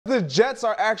the Jets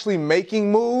are actually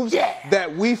making moves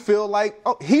that we feel like,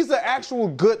 oh, he's an actual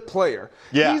good player.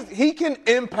 Yeah. He can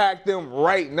impact them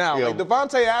right now. Yeah. Like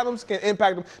Davante Adams can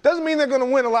impact them. Doesn't mean they're going to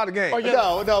win a lot of games.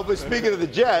 No, but speaking of the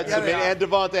Jets, and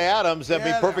Davante Adams, that'd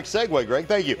be perfect segue, Greg.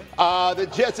 Thank you. The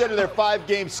Jets ended their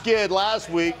 5-game skid last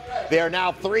week. They are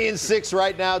now 3-6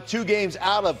 right now, 2 games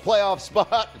out of playoff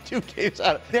spot, 2 games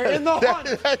out of. They're in the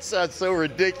hunt. That sounds so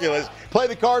ridiculous. Play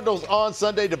the Cardinals on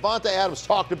Sunday. Davante Adams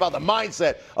talked about the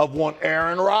mindset of one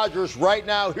Aaron Rodgers. Right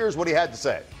now, here's what he had to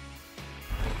say.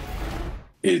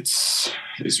 It's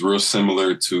real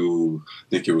similar to, I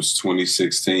think it was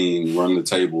 2016 run the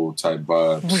table type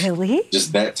vibes. Really?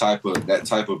 Just that type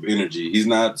of energy. He's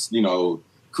not,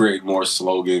 create more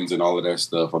slogans and all of that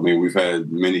stuff. I mean, we've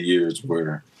had many years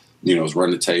where, it's run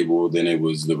the table, then it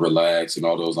was the relax and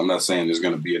all those. I'm not saying there's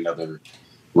going to be another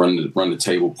run the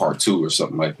table part 2 or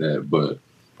something like that, but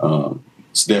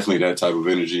it's definitely that type of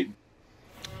energy.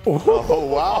 Oh,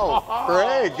 wow.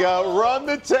 Greg, run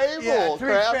the table. Yeah, to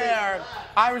be fair,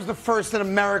 I was the first in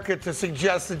America to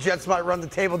suggest the Jets might run the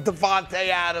table, Davante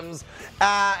Adams.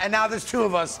 And now there's 2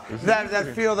 of us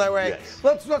that feel that way.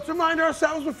 Yes. Let's remind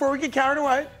ourselves before we get carried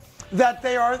away that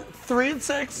they are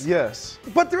 3-6. Yes.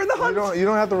 But they're in the hunt. You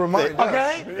don't have to remind us.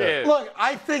 Okay? Yeah. Look,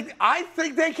 I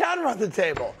think they can run the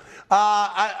table.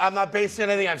 I'm not basing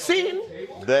anything I've seen,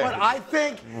 but I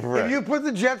think if you put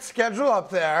the Jets schedule up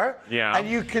there and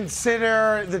you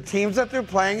consider the teams that they're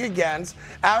playing against,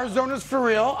 Arizona's for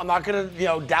real. I'm not going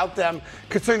to doubt them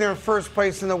considering they're in first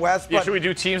place in the West. But should we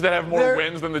do teams that have more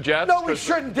wins than the Jets? No, we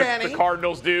shouldn't, Danny. The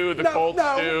Cardinals do, the Colts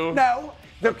do. No.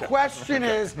 The question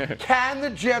is, can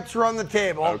the Jets run the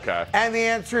table? Okay. And the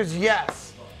answer is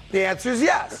yes. The answer is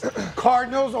yes.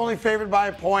 Cardinals only favored by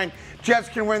a point. Jets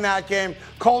can win that game.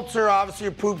 Colts are obviously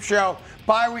a poop show.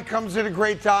 Bye week comes at a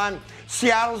great time.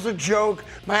 Seattle's a joke.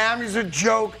 Miami's a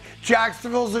joke.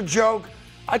 Jacksonville's a joke.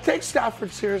 I take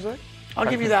Stafford seriously. I'll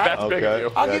give you that. That's big of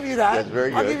you. I'll give you that. That's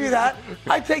very good. I'll give you that.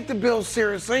 I take the Bills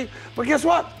seriously. But guess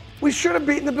what? We should have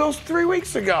beaten the Bills 3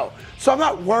 weeks ago. So I'm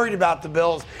not worried about the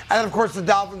Bills. And then, of course, the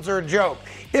Dolphins are a joke.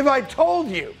 If I told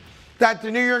you that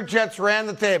the New York Jets ran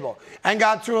the table and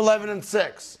got to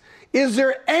 11-6, is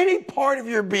there any part of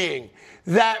your being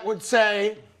that would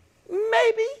say,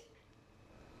 maybe?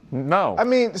 No. I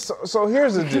mean, so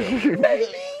here's the deal.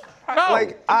 Maybe? No.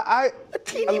 Like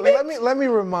let me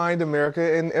remind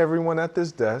America and everyone at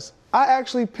this desk. I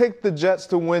actually picked the Jets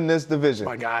to win this division.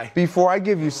 My guy. Before I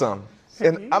give you some,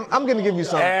 and I'm going to give you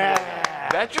some.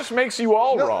 That just makes you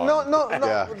all wrong. No.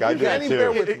 Yeah, I do that too.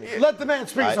 Bear with me. Let the man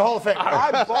speak. He's a Hall of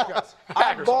Famer.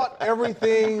 I bought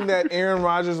everything that Aaron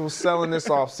Rodgers was selling this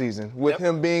offseason with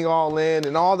him being all in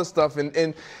and all the stuff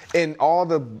and all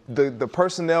the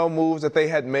personnel moves that they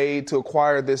had made to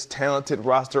acquire this talented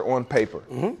roster on paper.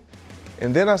 Mm-hmm.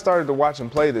 And then I started to watch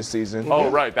him play this season. Oh,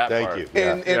 right, that Thank part. you.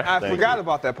 And I forgot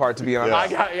about that part, to be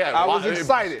honest. I was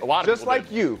excited, just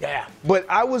like you. Yeah. But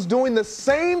I was doing the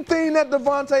same thing that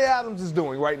Davante Adams is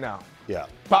doing right now. Yeah.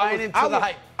 Buying into the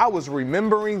hype. I was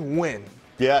remembering when.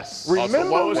 Yes. Remember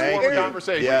what was when the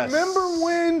conversation? Yes. Remember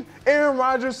when Aaron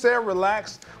Rodgers said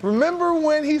relax? Remember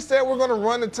when he said we're going to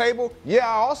run the table? Yeah,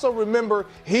 I also remember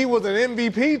he was an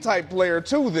MVP type player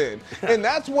too then. And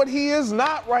that's what he is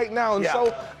not right now. And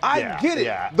so I get it.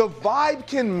 Yeah. The vibe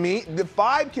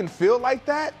can feel like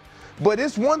that. But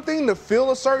it's one thing to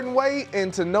feel a certain way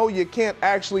and to know you can't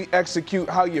actually execute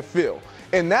how you feel.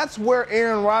 And that's where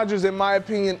Aaron Rodgers, in my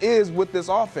opinion, is with this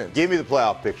offense. Give me the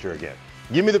playoff picture again.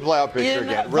 Give me the playoff picture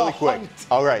again, really quick. Hunt.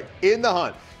 All right, in the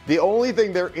hunt. The only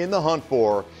thing they're in the hunt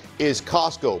for is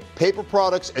Costco, paper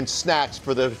products and snacks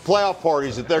for the playoff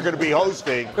parties that they're going to be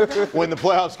hosting when the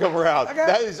playoffs come around. Okay.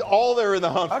 That is all they're in the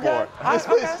hunt for.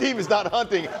 This team is not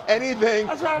hunting anything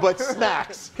but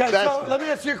snacks. Okay, so let me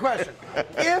ask you a question.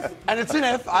 If, and it's an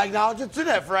if, I acknowledge it's an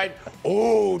if, right?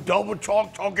 Oh, double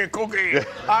chalk cookie.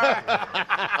 All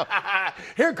right.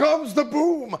 Here comes the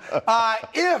boom.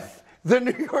 If the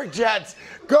New York Jets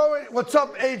go in, what's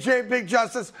up, AJ Big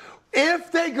Justice?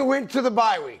 If they go into the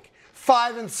bye week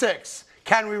 5-6,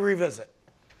 can we revisit?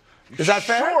 Is that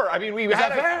fair? Sure. I mean, we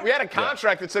had a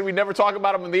contract that said we'd never talk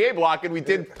about him in the A block, and we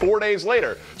did 4 days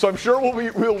later. So I'm sure we'll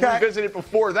revisit it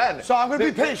before then. So I'm going to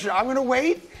be patient. I'm going to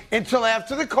wait until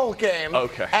after the Colt game.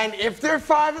 Okay. And if they're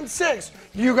 5-6,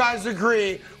 you guys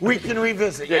agree we can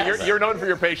revisit. Yeah, yes? you're known for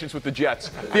your patience with the Jets.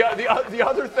 The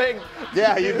other thing.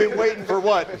 Yeah, you've been waiting for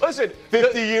what? Listen,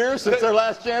 50 years since their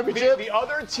last championship? The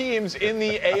other teams in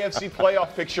the AFC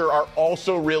playoff picture are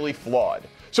also really flawed.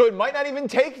 So it might not even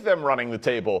take them running the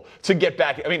table to get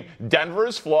back. I mean, Denver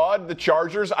is flawed. The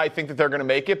Chargers, I think that they're going to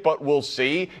make it, but we'll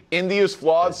see. Indy is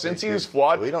flawed. Cincy is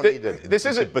flawed. We don't need to. This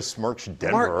isn't besmirch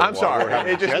Denver. Mark, I'm sorry.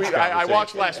 I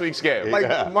watched last week's game.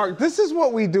 Like, Mark, this is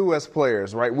what we do as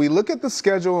players, right? We look at the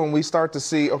schedule and we start to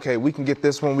see, okay, we can get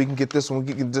this one, we can get this one,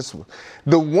 we can get this one.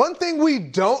 The one thing we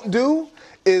don't do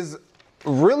is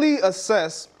really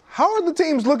assess how are the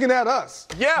teams looking at us?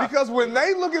 Yeah. Because when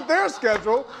they look at their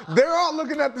schedule, they're all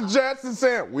looking at the Jets and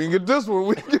saying, we can get this one,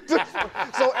 we can get this one.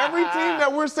 So every team that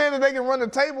we're saying that they can run the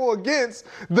table against,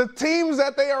 the teams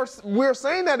that we're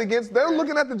saying that against, they're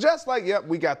looking at the Jets like, yep,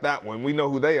 we got that one. We know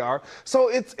who they are. So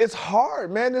it's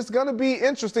hard, man. It's going to be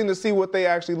interesting to see what they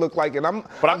actually look like. And I'm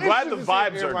glad the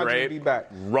vibes are great. Back.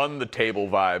 Run the table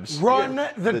vibes. Run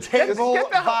the table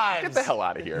vibes. Get the hell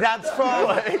out of here. That's fun.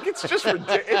 Like, it's just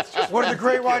ridiculous. It's just one of the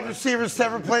great wide receivers to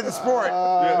ever play the sport.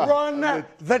 Run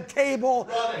the table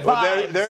vibes.